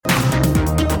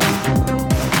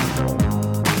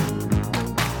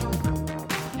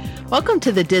Welcome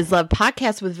to the DisLove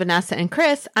podcast with Vanessa and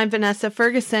Chris. I'm Vanessa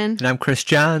Ferguson. And I'm Chris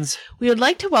Johns. We would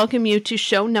like to welcome you to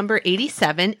show number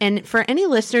 87. And for any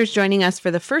listeners joining us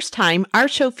for the first time, our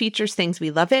show features things we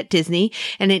love at Disney.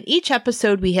 And in each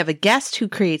episode, we have a guest who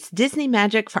creates Disney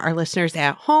magic for our listeners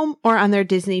at home or on their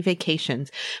Disney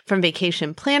vacations. From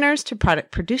vacation planners to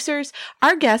product producers,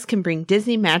 our guests can bring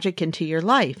Disney magic into your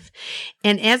life.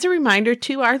 And as a reminder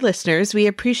to our listeners, we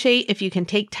appreciate if you can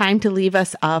take time to leave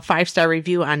us a 5-star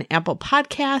review on Apple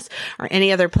Podcasts or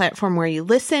any other platform where you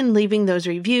listen. Leaving those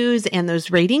reviews and those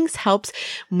ratings helps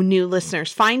new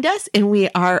listeners find us, and we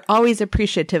are always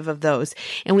appreciative of those.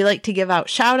 And we like to give out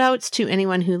shout outs to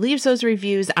anyone who leaves those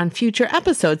reviews on future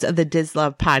episodes of the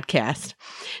DisLove podcast.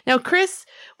 Now, Chris,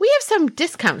 we have some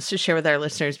discounts to share with our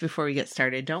listeners before we get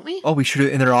started, don't we? Oh, we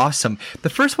should, and they're awesome. The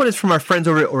first one is from our friends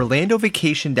over at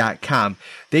OrlandoVacation.com.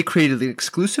 They created an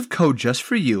exclusive code just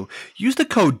for you. Use the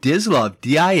code DisLove,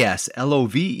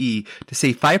 DisLove, to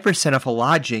save 5% off a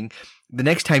lodging the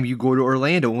next time you go to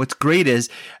Orlando. And what's great is,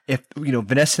 if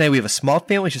Vanessa and I, we have a small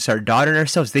family, it's just our daughter and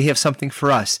ourselves. They have something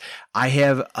for us. I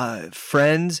have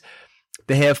friends.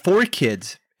 They have 4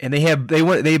 kids. And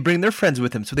they bring their friends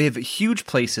with them, so they have huge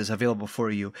places available for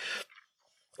you.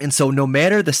 And so no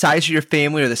matter the size of your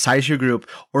family or the size of your group,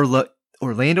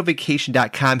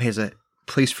 OrlandoVacation.com has a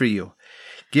place for you.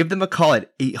 Give them a call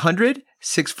at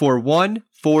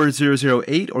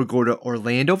 800-641-4008 or go to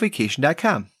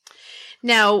OrlandoVacation.com.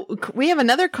 Now, we have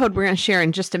another code we're going to share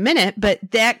in just a minute, but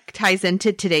that ties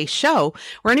into today's show.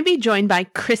 We're going to be joined by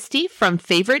Kristi from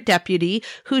Favorite Deputy,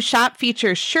 whose shop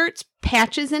features shirts,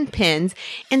 patches, and pins.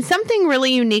 And something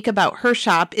really unique about her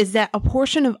shop is that a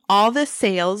portion of all the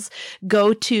sales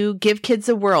go to Give Kids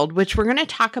a World, which we're going to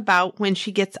talk about when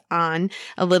she gets on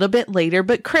a little bit later.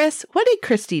 But Chris, what did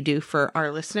Kristi do for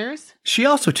our listeners? She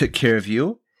also took care of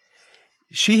you.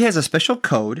 She has a special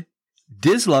code,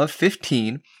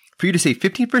 DisLove15, for you to save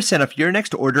 15% off your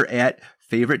next order at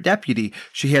Favorite Deputy.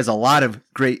 She has a lot of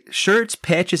great shirts,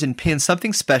 patches, and pins,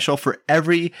 something special for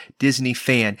every Disney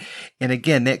fan. And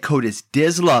again, that code is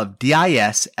DisLove,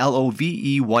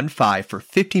 DisLove15 for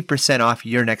 15% off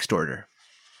your next order.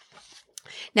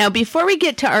 Now, before we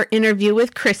get to our interview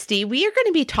with Kristi, we are going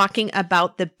to be talking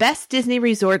about the best Disney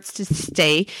resorts to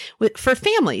stay with for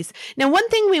families. Now, one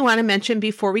thing we want to mention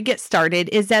before we get started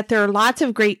is that there are lots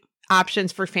of great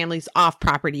options for families off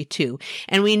property too.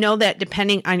 And we know that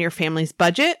depending on your family's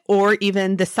budget or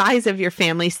even the size of your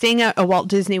family, staying at a Walt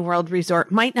Disney World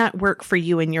resort might not work for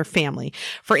you and your family.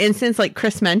 For instance, like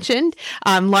Chris mentioned,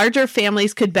 larger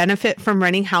families could benefit from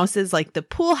renting houses like the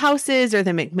pool houses or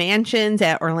the McMansions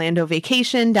at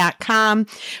OrlandoVacation.com.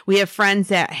 We have friends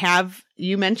that have,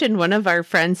 you mentioned one of our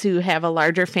friends who have a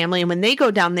larger family, and when they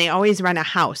go down, they always rent a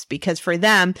house because for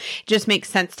them, it just makes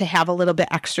sense to have a little bit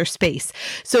extra space.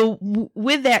 So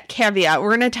with that caveat,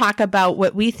 we're going to talk about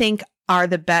what we think are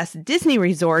the best Disney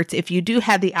resorts if you do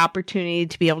have the opportunity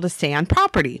to be able to stay on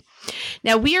property.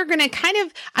 Now, we are going to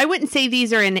I wouldn't say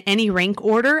these are in any rank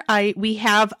order. We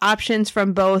have options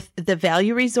from both the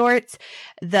value resorts,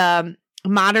 the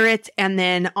moderates, and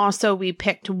then also we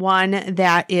picked one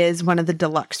that is one of the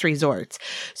deluxe resorts.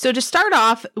 So to start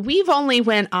off, we've only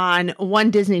went on one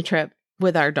Disney trip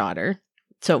with our daughter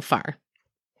so far.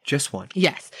 Just one.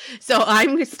 Yes. So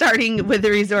I'm starting with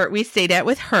the resort we stayed at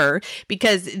with her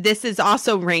because this is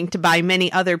also ranked by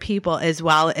many other people as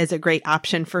well as a great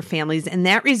option for families. And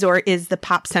that resort is the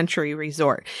Pop Century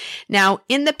Resort. Now,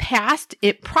 in the past,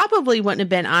 it probably wouldn't have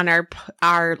been on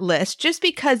our list just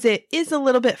because it is a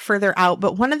little bit further out.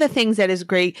 But one of the things that is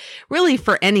great really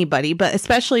for anybody, but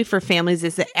especially for families,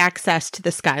 is the access to the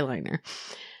Skyliner.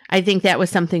 I think that was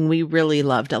something we really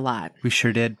loved a lot. We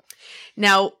sure did.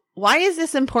 Now, why is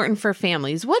this important for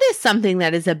families? What is something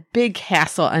that is a big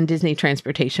hassle on Disney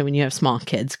transportation when you have small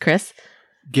kids, Chris?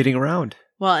 Getting around.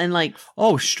 Well, and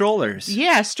strollers.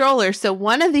 Yeah, strollers. So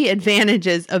one of the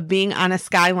advantages of being on a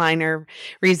Skyliner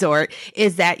resort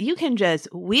is that you can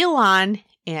just wheel on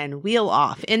and wheel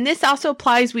off. And this also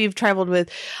applies. We've traveled with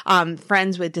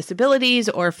friends with disabilities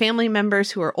or family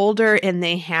members who are older and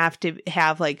they have to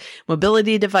have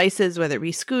mobility devices, whether it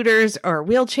be scooters or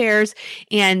wheelchairs.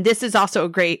 And this is also a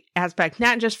great aspect,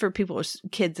 not just for people with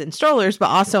kids and strollers,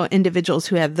 but also individuals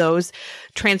who have those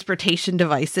transportation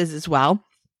devices as well.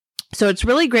 So it's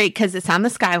really great because it's on the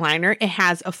Skyliner. It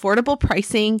has affordable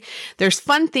pricing. There's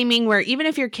fun theming where even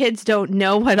if your kids don't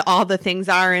know what all the things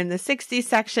are in the 60s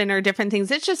section or different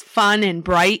things, it's just fun and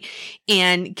bright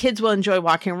and kids will enjoy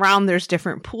walking around. There's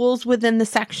different pools within the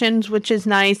sections, which is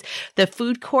nice. The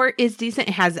food court is decent.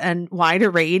 It has a wider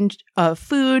range of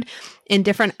food. in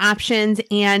different options.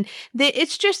 And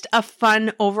it's just a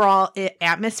fun overall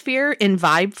atmosphere and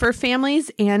vibe for families.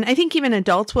 And I think even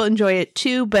adults will enjoy it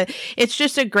too, but it's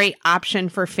just a great option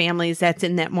for families that's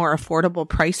in that more affordable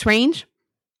price range.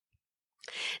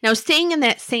 Now, staying in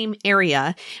that same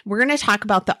area, we're going to talk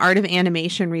about the Art of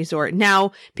Animation Resort.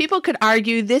 Now, people could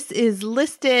argue this is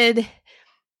listed,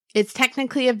 it's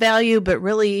technically a value, but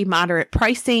really moderate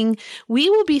pricing. We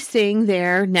will be staying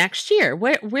there next year.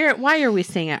 Why are we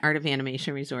staying at Art of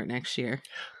Animation Resort next year?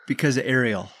 Because of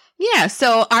Ariel. Yeah,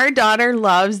 so our daughter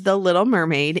loves The Little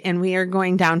Mermaid, and we are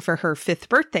going down for her 5th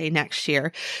birthday next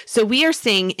year. So we are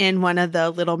staying in one of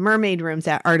the Little Mermaid rooms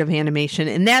at Art of Animation,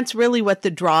 and that's really what the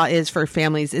draw is for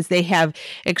families, is they have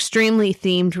extremely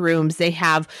themed rooms. They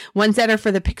have ones that are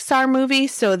for the Pixar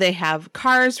movies, so they have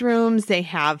Cars rooms, they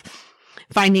have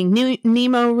Finding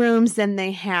Nemo rooms, then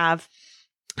they have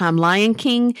Lion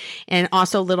King, and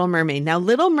also Little Mermaid. Now,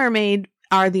 Little Mermaid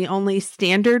are the only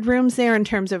standard rooms there in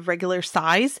terms of regular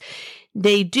size.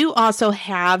 They do also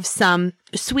have some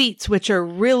suites, which are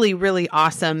really, really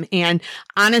awesome. And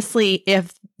honestly,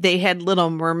 if they had Little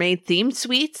Mermaid themed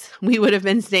suites, we would have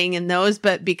been staying in those.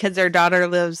 But because our daughter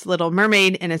lives Little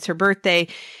Mermaid and it's her birthday,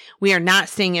 we are not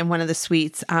staying in one of the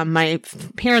suites. My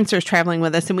parents are traveling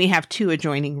with us, and we have 2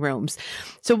 adjoining rooms.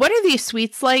 So what are these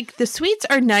suites like? The suites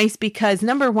are nice because,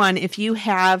 number one, if you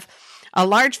have a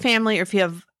large family or if you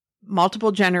have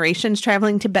multiple generations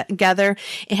traveling together,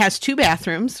 it has 2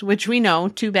 bathrooms, which we know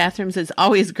 2 bathrooms is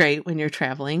always great when you're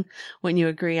traveling. Wouldn't you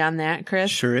agree on that, Chris?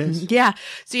 Sure is. Yeah.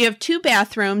 So you have 2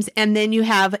 bathrooms, and then you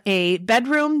have a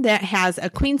bedroom that has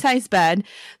a queen size bed.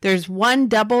 There's 1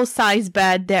 double size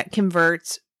bed that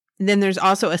converts. Then there's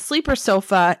also a sleeper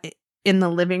sofa in the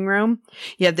living room.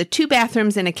 You have the 2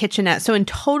 bathrooms and a kitchenette. So in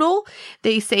total,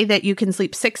 they say that you can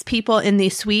sleep 6 people in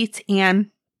these suites.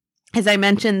 And as I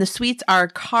mentioned, the suites are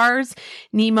Cars,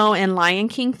 Nemo, and Lion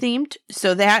King themed.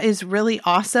 So that is really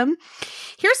awesome.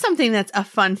 Here's something that's a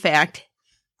fun fact.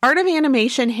 Art of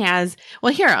Animation has,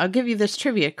 well, here, I'll give you this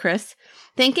trivia, Chris.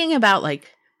 Thinking about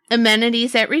like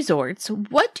amenities at resorts,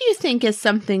 what do you think is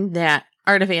something that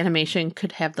Art of Animation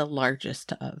could have the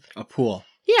largest of? A pool.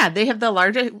 Yeah, they have the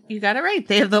largest, you got it right.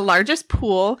 They have the largest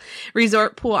pool,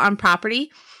 resort pool on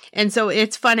property. And so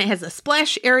it's fun. It has a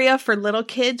splash area for little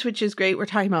kids, which is great. We're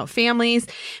talking about families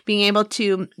being able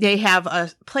to, they have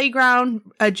a playground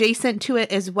adjacent to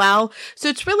it as well. So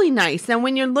it's really nice. Now,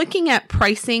 when you're looking at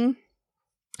pricing,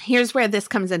 here's where this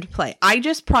comes into play. I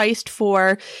just priced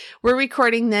for, we're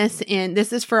recording this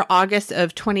this is for August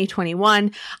of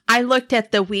 2021. I looked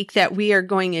at the week that we are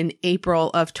going in April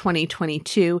of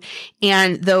 2022,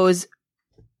 and those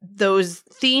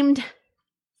themed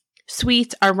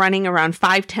suites are running around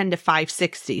 $510 to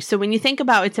 $560. So when you think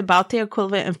about it's about the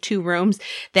equivalent of 2 rooms,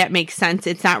 that makes sense.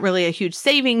 It's not really a huge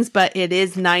savings, but it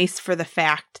is nice for the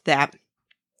fact that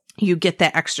you get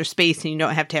that extra space and you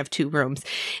don't have to have 2 rooms.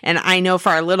 And I know for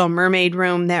our Little Mermaid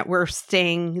room that we're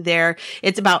staying there,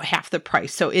 it's about half the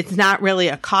price. So it's not really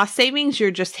a cost savings.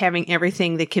 You're just having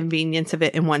everything, the convenience of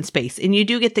it in one space. And you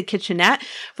do get the kitchenette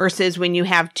versus when you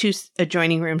have 2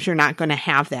 adjoining rooms, you're not going to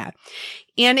have that.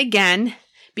 And again,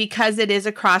 because it is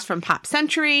across from Pop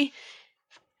Century,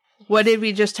 what did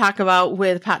we just talk about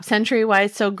with Pop Century? Why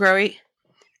it's so great?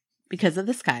 Because of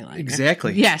the Skyliner.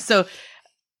 Exactly. Yeah. So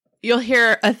you'll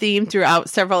hear a theme throughout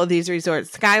several of these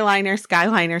resorts. Skyliner,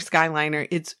 Skyliner, Skyliner.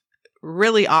 It's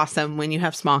really awesome when you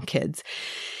have small kids.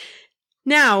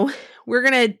 Now, we're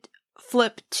going to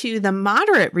flip to the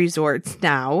moderate resorts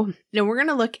now. Now, we're going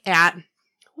to look at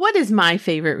what is my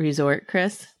favorite resort,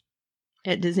 Chris,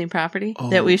 at Disney property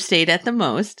that we've stayed at the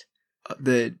most.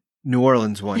 The New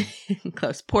Orleans one.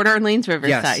 Close. Port Orleans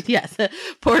Riverside. Yes.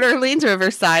 Port Orleans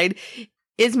Riverside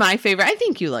is my favorite. I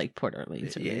think you like Port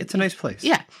Orleans. Yeah, it's a nice place.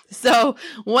 Yeah. So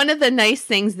one of the nice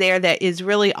things there that is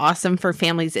really awesome for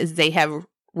families is they have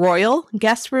royal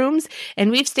guest rooms.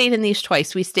 And we've stayed in these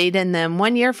twice. We stayed in them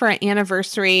 1 year for an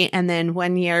anniversary. And then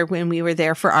 1 year when we were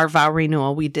there for our vow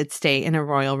renewal, we did stay in a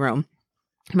royal room.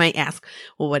 You might ask,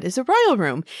 well, what is a royal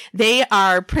room? They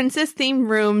are princess themed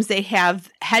rooms. They have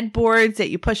headboards that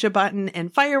you push a button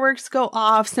and fireworks go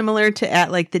off, similar to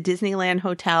at like the Disneyland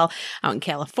Hotel out in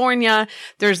California.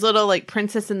 There's little like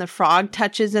Princess and the Frog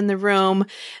touches in the room.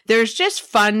 There's just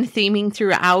fun theming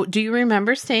throughout. Do you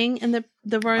remember staying in the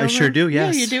the Royal I sure Room? do,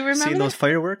 yes. Yeah, you do remember seeing that? those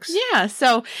fireworks? Yeah,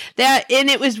 so and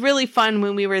it was really fun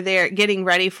when we were there getting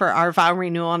ready for our vow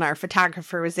renewal and our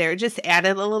photographer was there. It just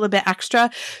added a little bit extra.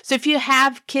 So if you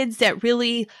have kids that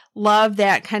really love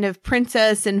that kind of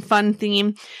princess and fun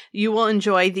theme, you will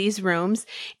enjoy these rooms.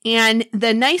 And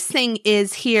the nice thing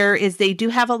is here is they do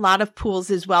have a lot of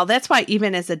pools as well. That's why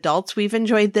even as adults, we've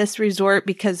enjoyed this resort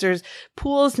because there's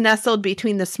pools nestled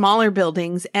between the smaller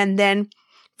buildings. And then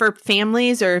for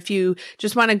families, or if you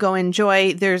just want to go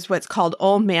enjoy, there's what's called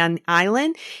Old Man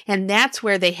Island. And that's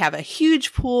where they have a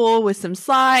huge pool with some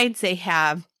slides. They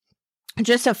have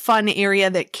just a fun area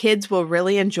that kids will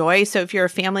really enjoy. So if you're a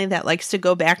family that likes to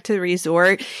go back to the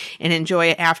resort and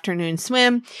enjoy an afternoon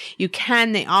swim, you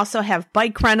can. They also have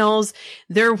bike rentals.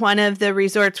 They're one of the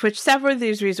resorts, which several of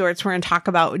these resorts we're going to talk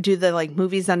about do the like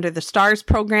Movies Under the Stars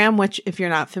program, which if you're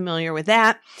not familiar with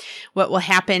that, what will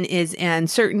happen is in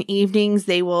certain evenings,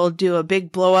 they will do a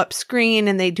big blow up screen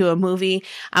and they do a movie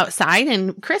outside.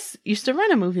 And Chris used to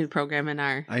run a movie program in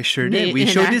our... I sure did. We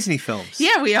showed Disney films.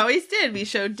 Yeah, we always did. We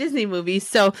showed Disney movies.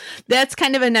 So that's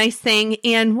kind of a nice thing.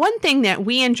 And one thing that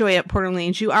we enjoy at Port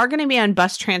Orleans, you are going to be on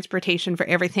bus transportation for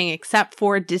everything except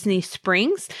for Disney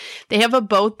Springs. They have a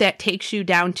boat that takes you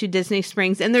down to Disney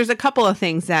Springs. And there's a couple of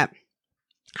things that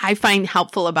I find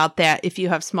helpful about that if you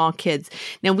have small kids.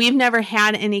 Now, we've never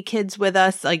had any kids with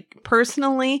us, like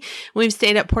personally, we've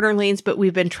stayed at Port Orleans, but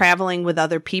we've been traveling with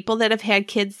other people that have had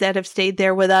kids that have stayed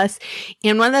there with us.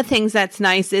 And one of the things that's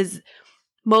nice is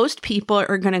most people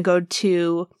are going to go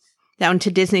down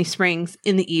to Disney Springs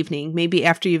in the evening, maybe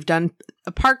after you've done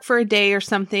a park for a day or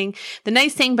something. The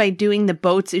nice thing by doing the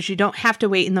boats is you don't have to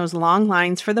wait in those long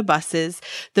lines for the buses.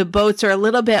 The boats are a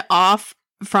little bit off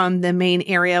from the main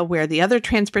area where the other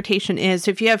transportation is. So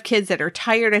if you have kids that are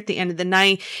tired at the end of the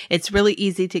night, it's really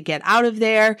easy to get out of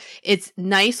there. It's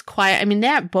nice, quiet. I mean,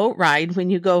 that boat ride,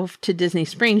 when you go to Disney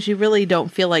Springs, you really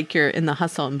don't feel like you're in the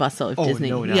hustle and bustle of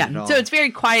Disney. No, not at all. So it's very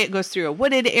quiet, goes through a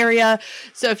wooded area.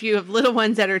 So if you have little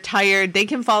ones that are tired, they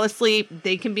can fall asleep.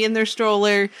 They can be in their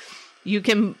stroller. You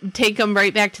can take them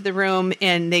right back to the room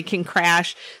and they can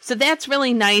crash. So that's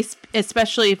really nice,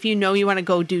 especially if you know you want to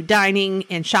go do dining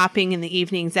and shopping in the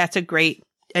evenings. That's a great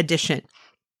addition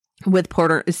with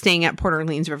staying at Port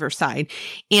Orleans Riverside.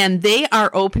 And they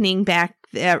are opening back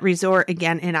that resort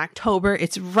again in October.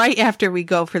 It's right after we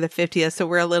go for the 50th, so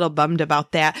we're a little bummed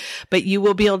about that. But you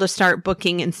will be able to start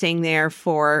booking and staying there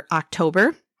for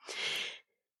October.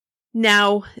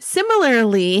 Now,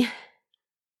 similarly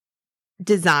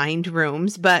designed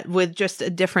rooms, but with just a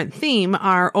different theme,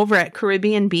 are over at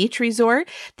Caribbean Beach Resort.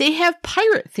 They have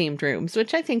pirate themed rooms,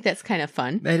 which I think that's kind of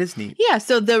fun. That is neat. Yeah.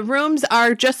 So the rooms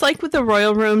are just like with the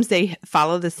royal rooms. They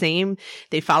follow a theme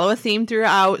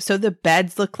throughout. So the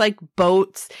beds look like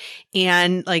boats,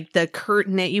 and like the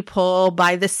curtain that you pull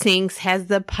by the sinks has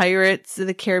the Pirates of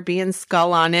the Caribbean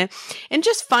skull on it, and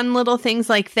just fun little things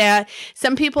like that.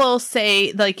 Some people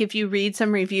say, like, if you read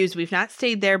some reviews, we've not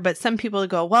stayed there, but some people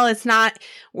go, well, it's not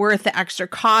worth the extra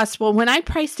cost. Well, when I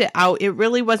priced it out, it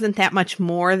really wasn't that much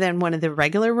more than one of the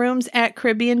regular rooms at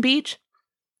Caribbean Beach.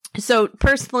 So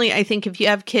personally, I think if you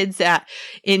have kids that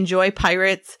enjoy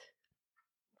pirates,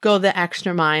 go the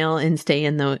extra mile and stay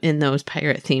in those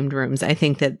pirate themed rooms. I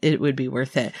think that it would be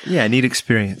worth it. Yeah, neat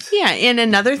experience. Yeah, and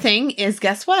another thing is,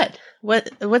 guess what?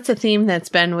 What's a theme that's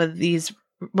been with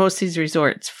most of these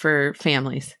resorts for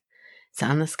families? It's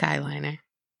on the Skyliner.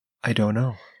 I don't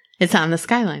know. It's on the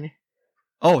Skyliner.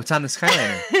 Oh, it's on the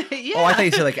Skyliner. Yeah. Oh, I thought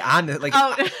you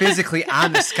said physically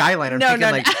on the Skyliner.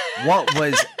 I'm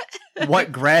thinking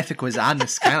what graphic was on the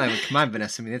Skyliner? Come on,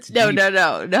 Vanessa. I mean, that's deep.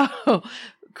 No.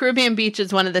 Caribbean Beach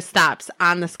is one of the stops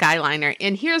on the Skyliner.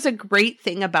 And here's a great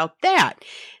thing about that.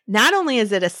 Not only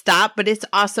is it a stop, but it's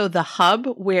also the hub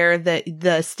where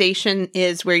the station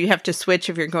is, where you have to switch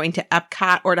if you're going to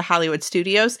Epcot or to Hollywood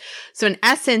Studios. So in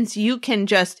essence, you can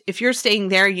if you're staying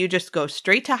there, you just go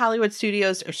straight to Hollywood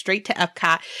Studios or straight to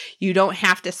Epcot. You don't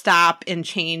have to stop and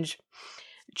change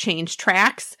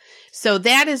tracks. So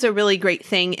that is a really great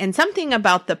thing. And something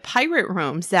about the pirate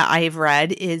rooms that I've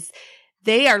read is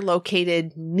they are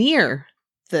located near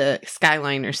the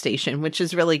Skyliner station, which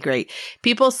is really great.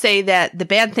 People say that the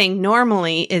bad thing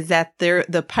normally is that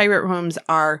the pirate rooms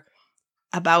are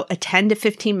about a 10 to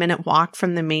 15 minute walk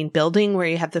from the main building where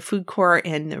you have the food court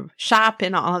and the shop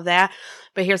and all of that.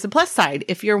 But here's the plus side.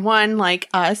 If you're one like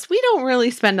us, we don't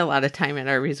really spend a lot of time at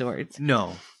our resorts.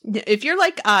 No. If you're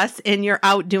like us and you're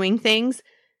out doing things,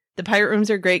 the pirate rooms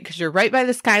are great because you're right by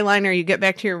the Skyliner. You get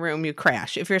back to your room, you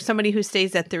crash. If you're somebody who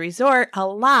stays at the resort a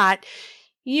lot,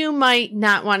 you might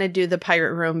not want to do the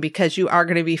pirate room because you are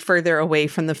going to be further away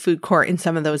from the food court and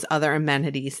some of those other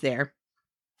amenities there.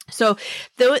 So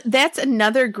that's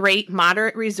another great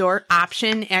moderate resort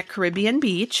option at Caribbean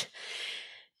Beach.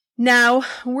 Now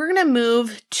we're going to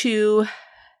move to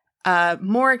a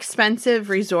more expensive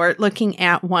resort, looking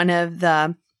at one of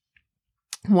the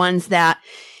ones that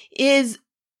is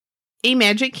a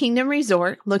Magic Kingdom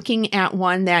resort, looking at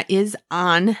one that is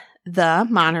on the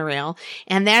monorail,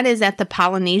 and that is at the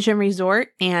Polynesian Resort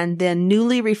and the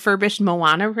newly refurbished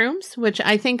Moana rooms, which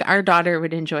I think our daughter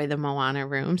would enjoy the Moana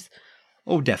rooms.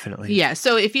 Oh, definitely. Yeah.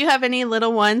 So if you have any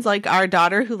little ones like our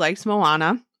daughter who likes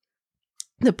Moana,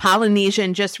 the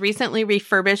Polynesian just recently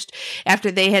refurbished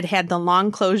after they had the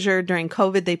long closure during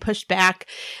COVID. They pushed back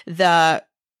the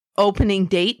opening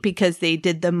date because they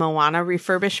did the Moana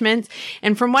refurbishments.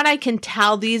 And from what I can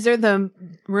tell, these are the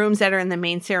rooms that are in the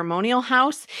main ceremonial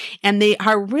house, and they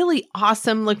are really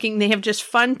awesome looking. They have just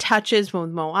fun touches with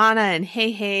Moana and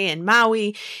Hey and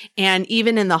Maui, and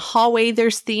even in the hallway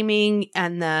there's theming,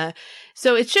 and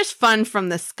so it's just fun, from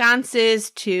the sconces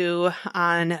to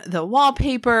on the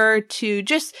wallpaper to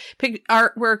just pick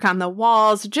artwork on the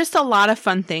walls, just a lot of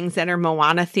fun things that are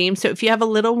Moana themed. So if you have a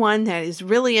little one that is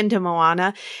really into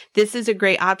Moana, this is a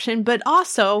great option. But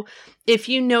also, if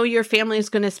you know your family is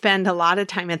going to spend a lot of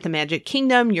time at the Magic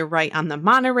Kingdom, you're right on the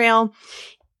monorail.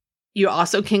 You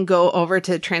also can go over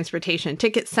to the Transportation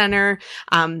Ticket Center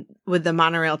with the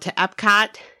monorail to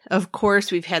Epcot. Of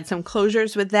course, we've had some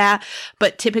closures with that,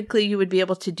 but typically you would be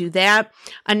able to do that.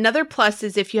 Another plus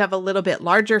is if you have a little bit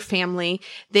larger family,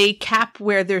 they cap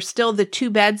where there's still the 2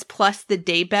 beds plus the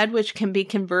day bed, which can be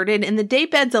converted. And the day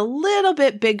bed's a little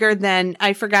bit bigger than,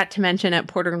 I forgot to mention, at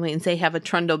Port Orleans, they have a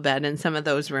trundle bed in some of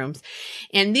those rooms.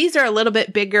 And these are a little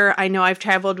bit bigger. I know I've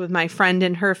traveled with my friend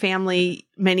and her family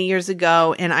many years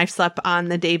ago, and I've slept on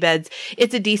the day beds.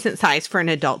 It's a decent size for an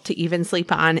adult to even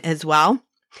sleep on as well.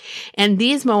 And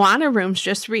these Moana rooms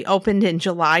just reopened in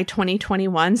July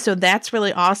 2021. So that's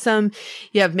really awesome.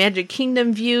 You have Magic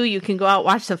Kingdom view. You can go out,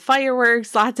 watch the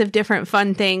fireworks, lots of different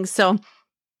fun things. So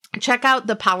check out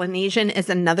the Polynesian as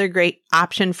another great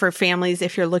option for families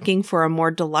if you're looking for a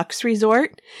more deluxe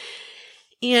resort.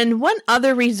 And one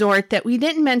other resort that we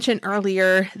didn't mention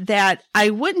earlier that I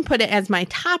wouldn't put it as my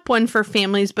top one for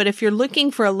families, but if you're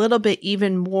looking for a little bit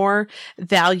even more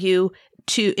value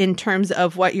in terms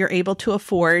of what you're able to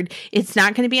afford, it's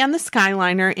not going to be on the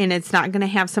Skyliner, and it's not going to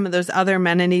have some of those other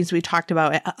amenities we talked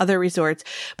about at other resorts.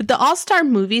 But the All-Star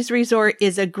Movies Resort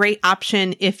is a great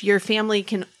option if your family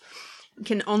can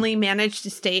only manage to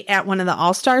stay at one of the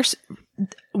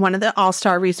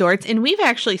All-Star resorts. And we've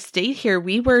actually stayed here.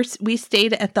 We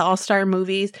stayed at the All-Star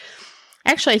Movies.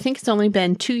 Actually, I think it's only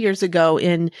been 2 years ago.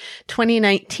 In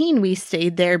 2019, we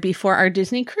stayed there before our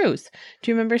Disney cruise. Do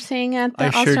you remember staying at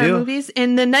the All-Star Movies?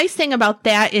 And the nice thing about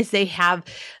that is they have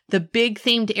the big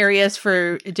themed areas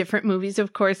for different movies,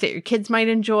 of course, that your kids might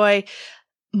enjoy.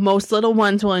 Most little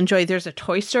ones will enjoy. There's a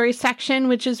Toy Story section,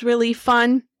 which is really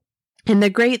fun. And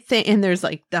the great thing, and there's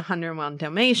like the 101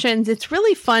 Dalmatians. It's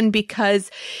really fun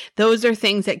because those are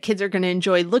things that kids are going to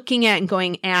enjoy looking at and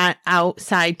going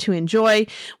outside to enjoy.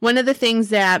 One of the things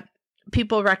that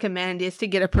people recommend is to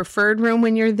get a preferred room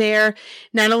when you're there.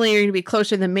 Not only are you going to be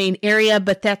closer to the main area,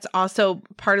 but that's also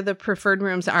part of the preferred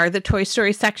rooms are the Toy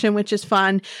Story section, which is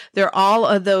fun. They're all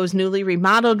of those newly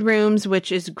remodeled rooms,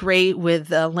 which is great with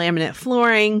the laminate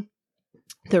flooring,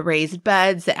 the raised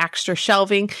beds, the extra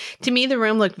shelving. To me, the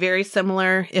room looked very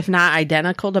similar, if not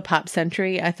identical, to Pop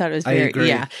Century. I thought it was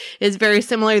it's very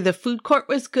similar. The food court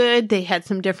was good. They had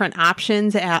some different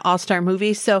options at All-Star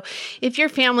Movies. So if your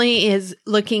family is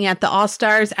looking at the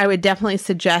All-Stars, I would definitely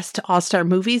suggest All-Star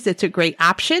Movies. It's a great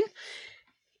option.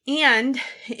 And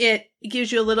it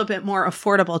gives you a little bit more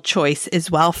affordable choice as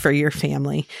well for your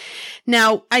family.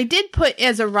 Now, I did put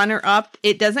as a runner-up,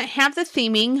 it doesn't have the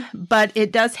theming, but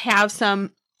it does have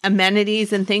some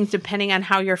amenities and things depending on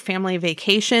how your family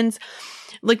vacations.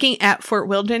 Looking at Fort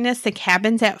Wilderness, the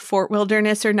cabins at Fort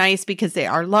Wilderness are nice because they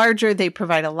are larger. They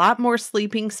provide a lot more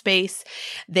sleeping space.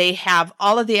 They have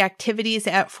all of the activities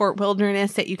at Fort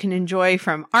Wilderness that you can enjoy,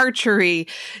 from archery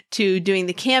to doing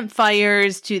the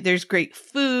campfires to there's great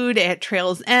food at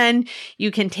Trails End. You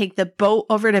can take the boat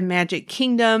over to Magic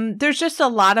Kingdom. There's just a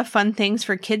lot of fun things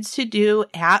for kids to do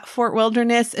at Fort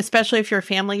Wilderness, especially if your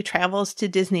family travels to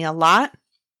Disney a lot.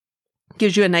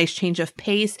 Gives you a nice change of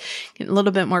pace, a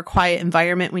little bit more quiet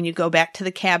environment when you go back to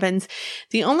the cabins.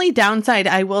 The only downside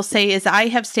I will say is I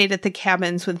have stayed at the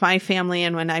cabins with my family,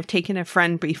 and when I've taken a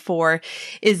friend before,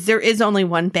 is there is only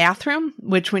one bathroom,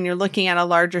 which when you're looking at a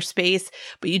larger space,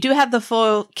 but you do have the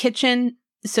full kitchen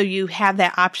So you have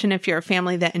that option if you're a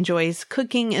family that enjoys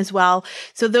cooking as well.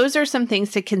 So those are some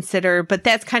things to consider, but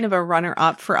that's kind of a runner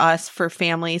up for us for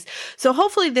families. So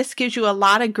hopefully this gives you a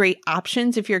lot of great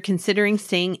options if you're considering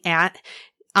staying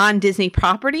on Disney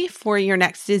property for your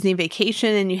next Disney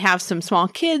vacation and you have some small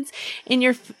kids in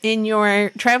your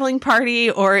traveling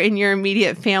party or in your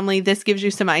immediate family. This gives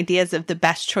you some ideas of the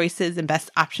best choices and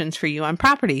best options for you on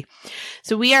property.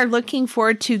 So we are looking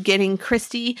forward to getting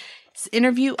Kristi's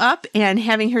interview up and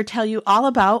having her tell you all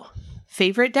about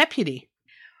Favorite Deputy.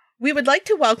 We would like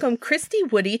to welcome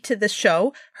Kristi Woody to the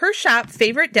show. Her shop,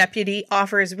 Favorite Deputy,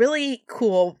 offers really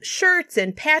cool shirts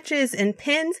and patches and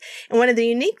pins. And one of the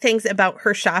unique things about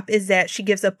her shop is that she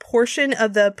gives a portion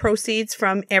of the proceeds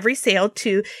from every sale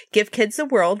to Give Kids the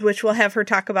World, which we'll have her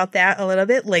talk about that a little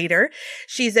bit later.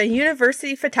 She's a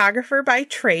university photographer by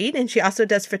trade, and she also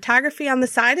does photography on the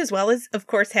side, as well as, of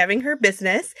course, having her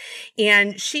business.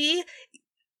 And she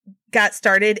got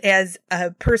started as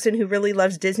a person who really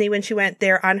loves Disney when she went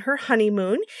there on her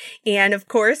honeymoon. And of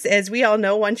course, as we all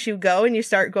know, once you go and you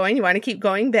start going, you want to keep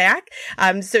going back.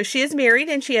 So she is married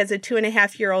and she has a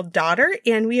 2.5-year-old daughter.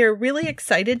 And we are really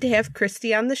excited to have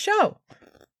Kristi on the show.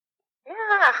 Yeah,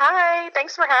 hi.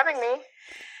 Thanks for having me.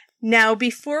 Now,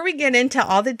 before we get into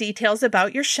all the details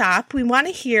about your shop, we want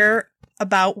to hear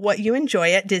about what you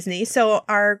enjoy at Disney. So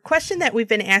our question that we've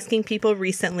been asking people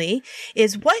recently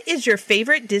is, what is your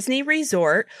favorite Disney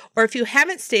resort? Or if you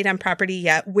haven't stayed on property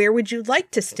yet, where would you like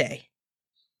to stay?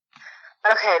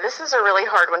 Okay, this is a really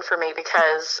hard one for me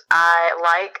because I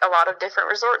like a lot of different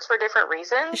resorts for different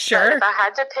reasons. Sure. But if I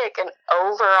had to pick an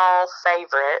overall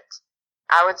favorite,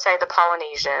 I would say the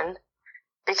Polynesian,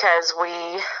 because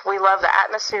we love the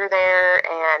atmosphere there,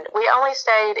 and we only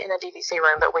stayed in a DVC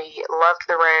room, but we loved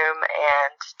the room,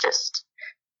 and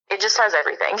it just has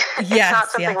everything. Yes, it's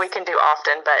not something we can do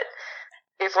often, but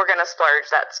if we're going to splurge,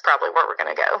 that's probably where we're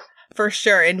going to go. For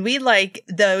sure. And we like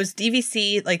those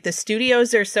DVC, like the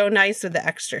studios are so nice with the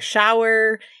extra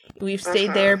shower. We've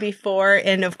stayed there before.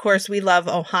 And of course, we love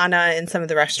Ohana and some of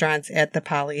the restaurants at the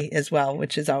Poly as well,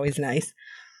 which is always nice.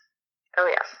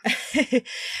 Oh,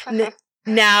 yeah.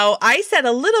 Now, I said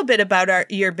a little bit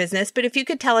about your business, but if you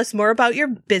could tell us more about your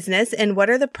business and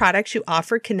what are the products you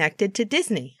offer connected to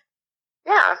Disney?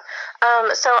 Yeah.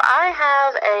 So I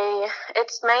have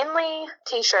it's mainly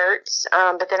t-shirts,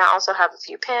 but then I also have a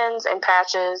few pins and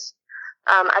patches.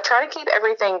 I try to keep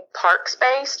everything parks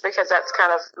based because that's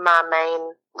kind of my main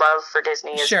love for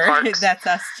Disney is parks. That's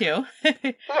us too.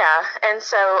 Yeah. And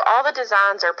so all the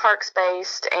designs are parks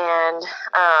based, and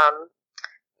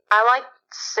I like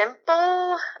simple.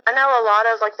 I know a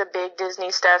lot of like the big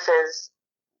Disney stuff is,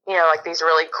 like these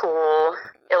really cool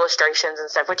illustrations and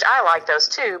stuff, which I like those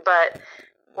too. But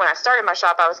when I started my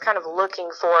shop, I was kind of looking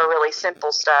for really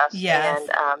simple stuff. Yes.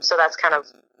 And so that's kind of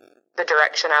the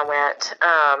direction I went.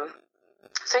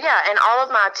 So yeah, and all of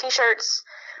my t-shirts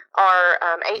are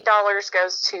 $8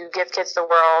 goes to Give Kids the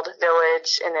World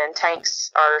Village, and then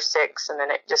tanks are $6, and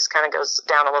then it just kind of goes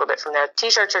down a little bit from there.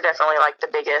 T-shirts are definitely like the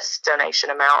biggest donation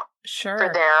amount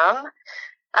for them.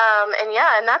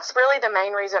 And that's really the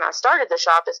main reason I started the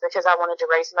shop, is because I wanted to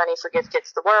raise money for Give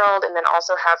Kids the World, and then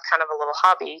also have kind of a little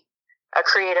hobby, a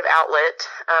creative outlet,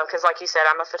 because like you said,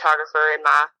 I'm a photographer in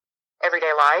my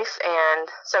everyday life, and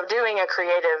so doing a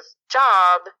creative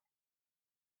job,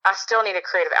 I still need a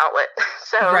creative outlet.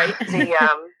 So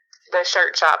the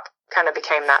shirt shop kind of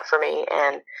became that for me,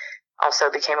 and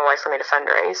also became a way for me to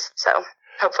fundraise. So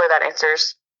hopefully that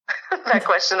answers that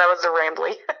question. That was a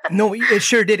rambly. No, it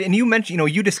sure did. And you mentioned,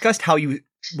 you discussed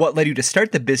what led you to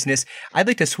start the business. I'd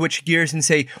like to switch gears and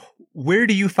say, where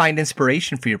do you find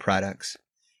inspiration for your products?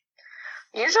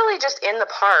 Usually just in the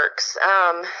parks.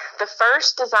 The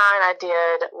first design I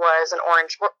did was an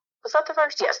orange. Was that the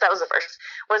first? Yes, that was the first.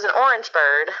 Was an orange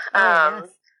bird.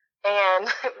 Yes. And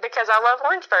because I love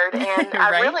orange bird, and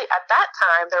I really, at that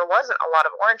time, there wasn't a lot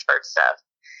of orange bird stuff,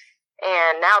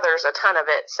 and now there's a ton of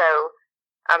it. So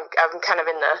I'm kind of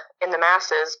in the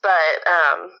masses. But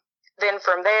then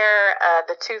from there,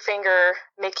 the 2-finger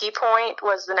Mickey point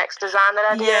was the next design that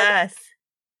I did. Yes.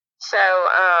 So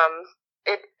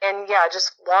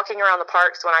just walking around the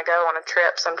parks when I go on a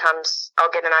trip, sometimes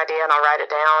I'll get an idea and I'll write it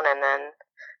down, and then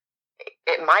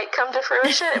it might come to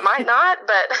fruition. It might not,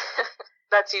 but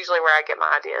that's usually where I get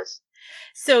my ideas.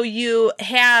 So you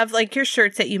have like your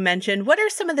shirts that you mentioned. What are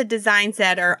some of the designs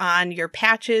that are on your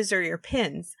patches or your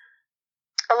pins?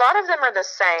 A lot of them are the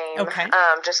same. Okay.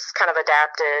 Just kind of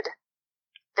adapted.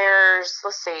 There's,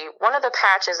 one of the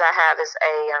patches I have is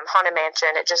a Haunted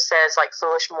Mansion. It just says like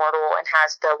Foolish Mortal and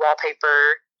has the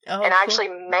wallpaper. Oh, and I actually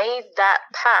made that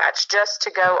patch just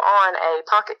to go on a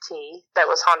pocket tee that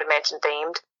was Haunted Mansion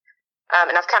themed.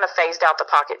 And I've kind of phased out the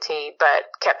pocket tee, but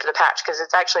kept the patch because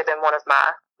it's actually been one of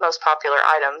my most popular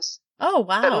items. Oh,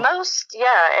 wow. But I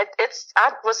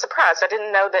was surprised. I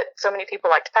didn't know that so many people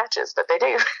liked patches, but they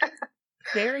do.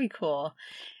 Very cool.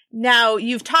 Now,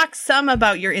 you've talked some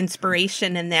about your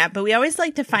inspiration in that, but we always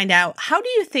like to find out, how do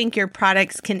you think your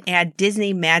products can add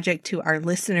Disney magic to our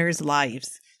listeners'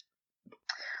 lives?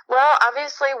 Well,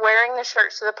 obviously, wearing the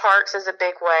shirts to the parks is a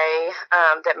big way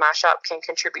that my shop can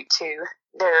contribute to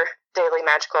their daily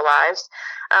magical lives.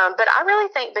 But I really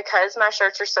think because my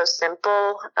shirts are so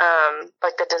simple,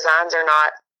 like the designs are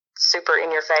not super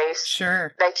in your face.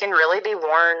 Sure. They can really be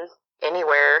worn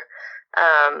anywhere.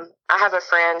 I have a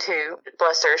friend who,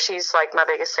 bless her, she's like my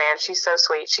biggest fan. She's so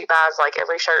sweet. She buys like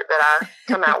every shirt that I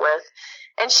come out with.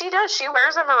 And she does. She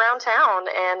wears them around town.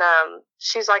 And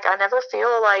she's like, I never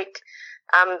feel like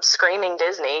I'm screaming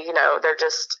Disney. You know,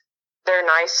 they're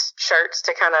nice shirts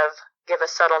to kind of give a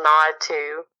subtle nod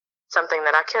to something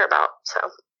that I care about. So,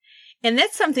 and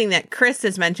that's something that Chris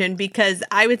has mentioned, because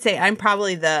I would say I'm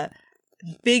probably the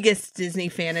biggest Disney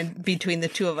fan in between the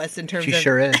two of us in terms of. She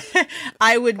sure is.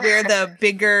 I would wear the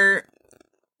bigger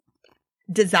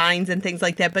designs and things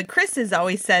like that, but Chris has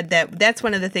always said that that's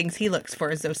one of the things he looks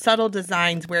for, is those subtle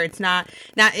designs where it's not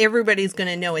everybody's going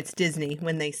to know it's Disney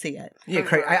when they see it. Yeah,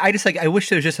 I wish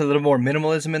there was just a little more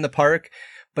minimalism in the park.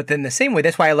 But then the same way,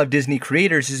 that's why I love Disney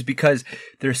creators, is because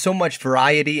there's so much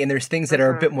variety and there's things that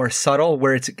are a bit more subtle,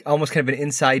 where it's almost kind of an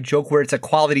inside joke, where it's a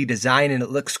quality design and it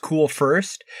looks cool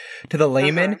first to the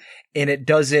layman, and it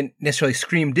doesn't necessarily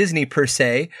scream Disney per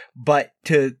se, but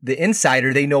to the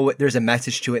insider, they know there's a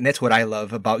message to it. And that's what I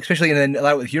love about, especially in a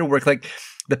lot with your work, like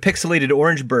the pixelated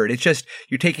orange bird. It's just,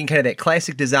 you're taking kind of that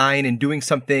classic design and doing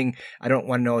something, I don't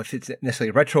want to know if it's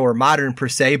necessarily retro or modern per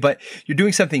se, but you're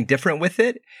doing something different with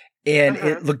it. And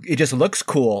it just looks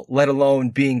cool, let alone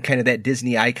being kind of that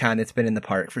Disney icon that's been in the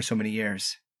park for so many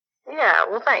years. Yeah,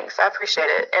 well, thanks. I appreciate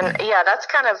it. And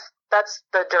that's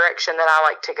the direction that I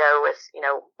like to go with, you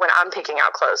know, when I'm picking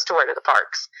out clothes to wear to the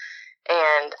parks.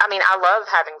 And I mean, I love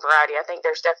having variety. I think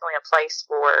there's definitely a place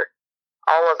for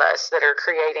all of us that are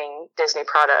creating Disney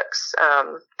products.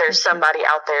 There's somebody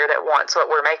out there that wants what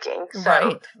we're making.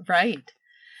 So. Right.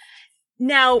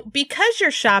 Now, because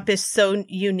your shop is so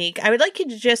unique, I would like you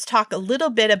to just talk a little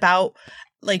bit about,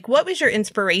 like, what was your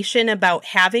inspiration about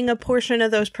having a portion of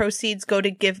those proceeds go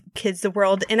to Give Kids the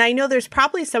World? And I know there's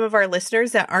probably some of our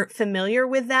listeners that aren't familiar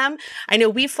with them. I know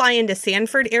we fly into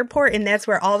Sanford Airport, and that's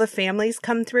where all the families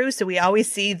come through. So we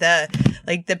always see the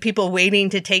people waiting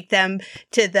to take them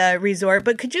to the resort.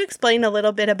 But could you explain a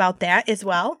little bit about that as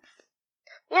well?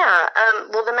 Yeah,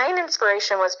 well, the main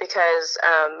inspiration was because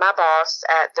my boss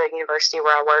at the university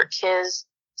where I work, his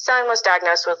son was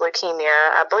diagnosed with leukemia.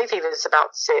 I believe he was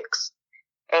about 6.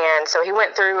 And so he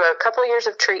went through a couple of years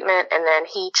of treatment, and then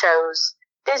he chose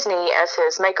Disney as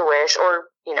his Make-A-Wish, or,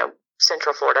 you know,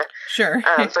 Central Florida. Sure.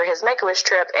 For his Make-A-Wish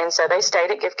trip. And so they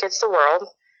stayed at Give Kids the World,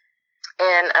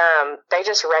 and they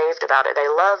just raved about it. They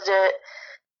loved it.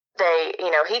 They, you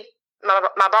know,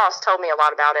 my boss told me a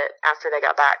lot about it after they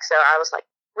got back. So I was like,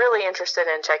 really interested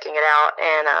in checking it out.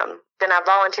 And then I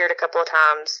volunteered a couple of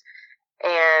times,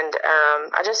 and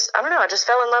I just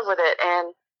fell in love with it.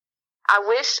 And I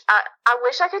wish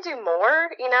I could do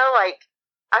more, you know, like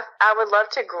I would love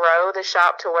to grow the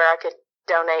shop to where I could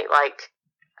donate like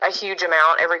a huge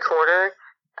amount every quarter.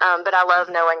 But I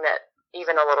love knowing that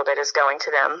even a little bit is going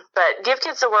to them. But Give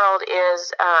Kids the World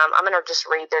is, I'm going to just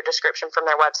read their description from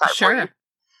their website. Sure. For you.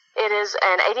 It is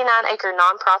an 89-acre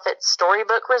nonprofit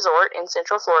storybook resort in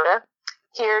Central Florida.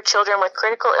 Here, children with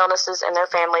critical illnesses and their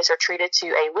families are treated to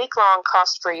a week-long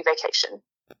cost-free vacation.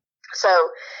 So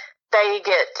they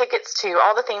get tickets to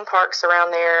all the theme parks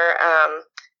around there.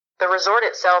 The resort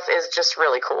itself is just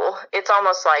really cool. It's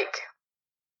almost like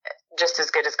just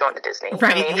as good as going to Disney.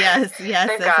 Right, I mean, yes,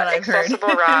 they've got accessible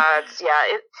rides.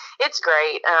 Yeah, it's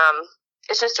great.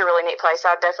 It's just a really neat place.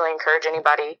 I'd definitely encourage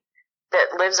anybody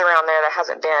that lives around there that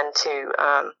hasn't been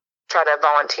to try to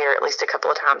volunteer at least a couple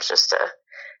of times just to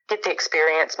get the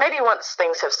experience. Maybe once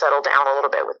things have settled down a little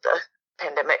bit with the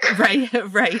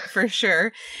pandemic. Right, for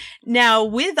sure. Now,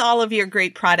 with all of your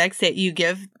great products that you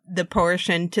give the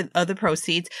portion of the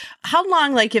proceeds, how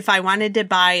long, like if I wanted to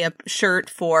buy a shirt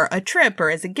for a trip or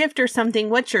as a gift or something,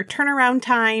 what's your turnaround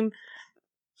time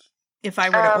if I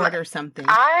were to order something?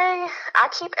 I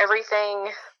keep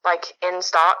everything like in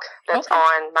stock that's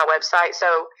on my website.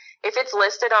 So if it's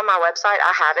listed on my website,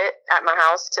 I have it at my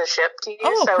house to ship to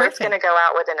you. So perfect. It's going to go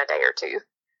out within a day or two.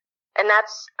 And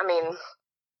that's, I mean,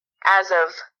 as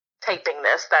of taping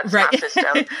this, that's my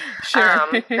system.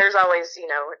 Sure. There's always, you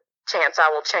know, chance I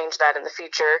will change that in the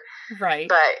future. Right.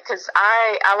 But because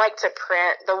I like to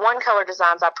print the one color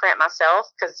designs, I print myself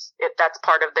because that's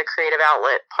part of the creative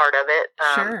outlet part of it.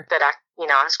 Sure. That I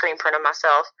screen print them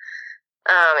myself.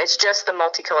 It's just the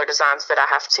multicolor designs that I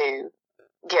have to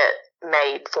get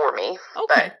made for me.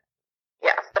 Okay. But,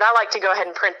 yeah, but I like to go ahead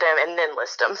and print them and then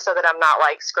list them so that I'm not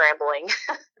like scrambling.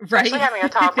 Right. Especially having a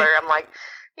toddler, I'm like,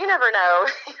 you never know.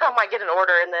 I might get an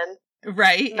order and then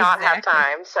not have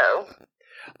time. So.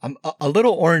 A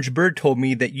little orange bird told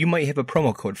me that you might have a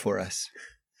promo code for us.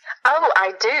 Oh,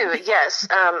 I do. Yes.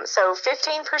 So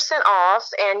 15% off,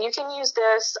 and you can use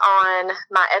this on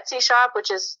my Etsy shop, which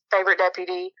is Favorite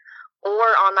Deputy, or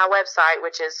on my website,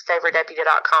 which is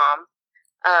favoritedeputy.com.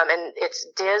 And it's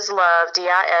DisLove,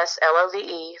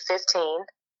 DisLove 15.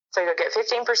 So you'll get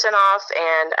 15% off,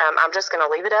 and I'm just going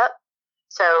to leave it up.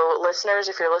 So listeners,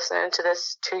 if you're listening to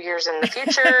this 2 years in the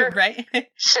future, right,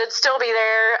 should still be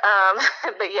there.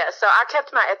 But yeah, so I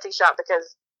kept my Etsy shop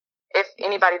because if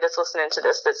anybody that's listening to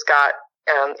this that's got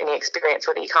any experience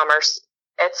with e-commerce,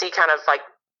 Etsy kind of like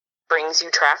brings you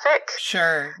traffic.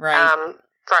 Sure, right.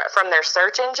 From their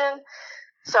search engine.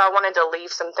 So I wanted to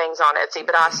leave some things on Etsy,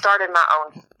 but I started my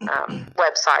own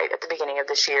website at the beginning of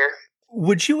this year.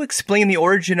 Would you explain the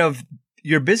origin of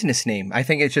your business name? I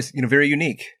think it's just, very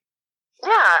unique.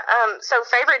 Yeah. So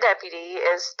Favorite Deputy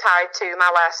is tied to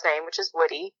my last name, which is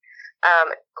Woody.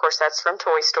 Of course, that's from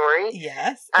Toy Story.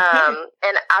 Yes.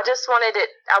 And I just wanted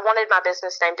my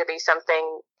business name to be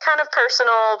something kind of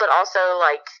personal, but also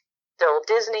like still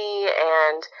Disney,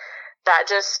 and that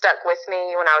just stuck with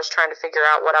me when I was trying to figure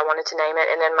out what I wanted to name it.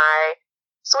 And then my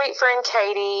sweet friend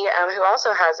Katie, who also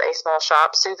has a small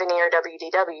shop, Souvenir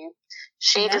WDW,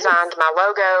 she designed my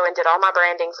logo and did all my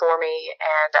branding for me,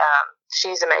 and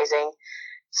she's amazing.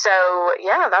 So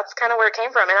yeah, that's kind of where it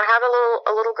came from. And I have a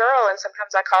little girl, and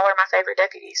sometimes I call her my favorite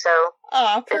deputy. So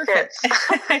perfect.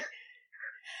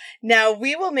 Now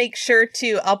we will make sure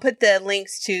I'll put the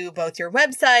links to both your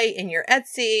website and your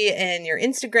Etsy and your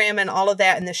Instagram and all of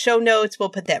that in the show notes. We'll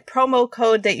put that promo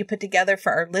code that you put together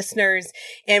for our listeners.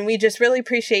 And we just really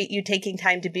appreciate you taking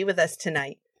time to be with us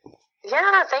tonight.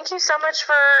 Yeah, thank you so much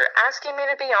for asking me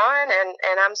to be on.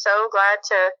 And I'm so glad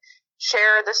to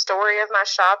share the story of my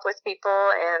shop with people,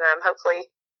 and hopefully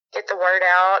get the word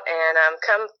out, and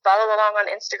come follow along on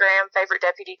Instagram, Favorite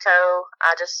Deputy Co.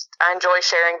 I enjoy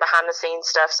sharing behind the scenes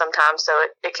stuff sometimes, so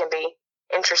it can be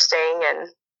interesting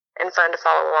and fun to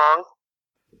follow along.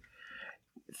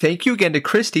 Thank you again to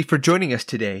Kristi for joining us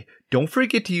today. Don't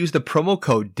forget to use the promo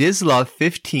code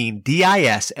DisLove15,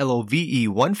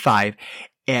 DisLove15,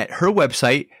 at her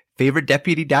website,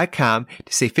 favoritedeputy.com,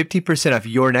 to save 50% off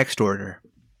your next order.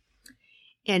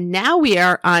 And now we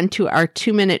are on to our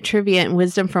 2-minute trivia and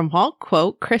wisdom from Walt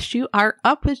quote. Chris, you are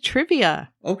up with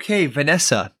trivia. Okay,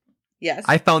 Vanessa. Yes.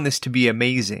 I found this to be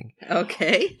amazing.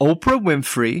 Okay. Oprah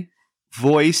Winfrey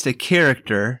voiced a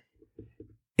character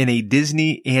in a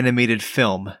Disney animated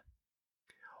film.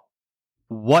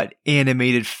 What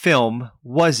animated film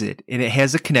was it? And it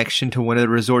has a connection to one of the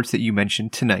resorts that you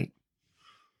mentioned tonight.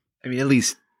 I mean, at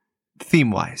least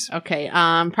theme-wise. Okay,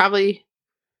 probably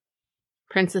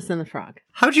Princess and the Frog.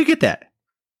 How'd you get that?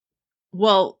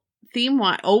 Well,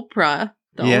 theme-wise, Oprah,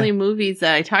 the only movies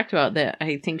that I talked about that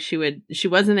I think she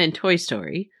wasn't in Toy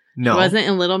Story. No. She wasn't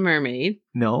in Little Mermaid.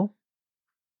 No.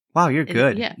 Wow, you're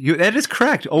good. Yeah. That is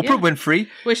correct. Oprah Winfrey.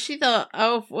 Was she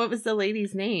what was the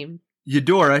lady's name?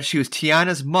 Eudora. She was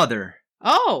Tiana's mother.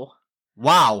 Oh.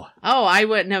 Wow. Oh, I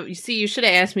wouldn't know. You see, you should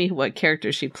have asked me what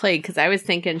character she played, because I was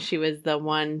thinking she was the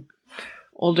one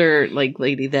older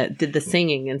lady that did the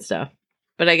singing and stuff.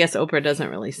 But I guess Oprah doesn't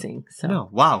really sing. So. No.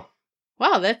 Wow.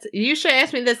 Wow, you should have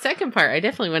asked me the second part. I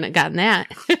definitely wouldn't have gotten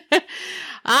that.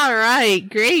 All right,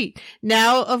 great.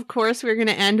 Now, of course, we're going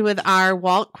to end with our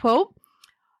Walt quote.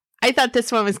 I thought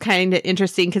this one was kind of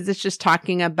interesting because it's just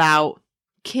talking about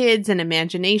kids and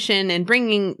imagination and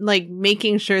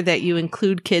making sure that you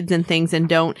include kids in things and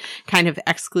don't kind of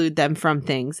exclude them from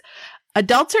things.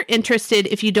 Adults are interested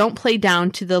if you don't play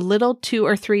down to the little 2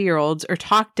 or 3-year-olds or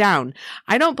talk down.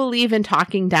 I don't believe in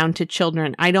talking down to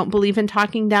children. I don't believe in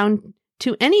talking down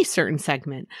to any certain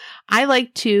segment. I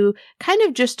like to kind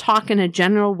of just talk in a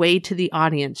general way to the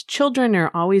audience. Children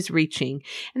are always reaching,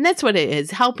 and that's what it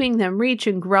is, helping them reach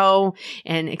and grow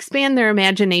and expand their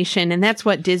imagination. And that's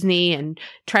what Disney and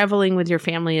traveling with your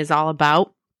family is all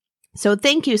about. So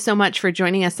thank you so much for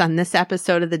joining us on this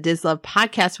episode of the DisLove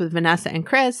podcast with Vanessa and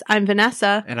Chris. I'm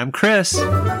Vanessa. And I'm Chris.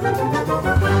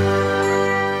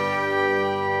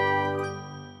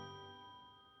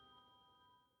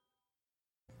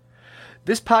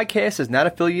 This podcast is not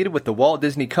affiliated with the Walt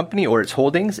Disney Company or its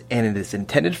holdings, and it is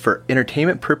intended for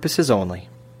entertainment purposes only.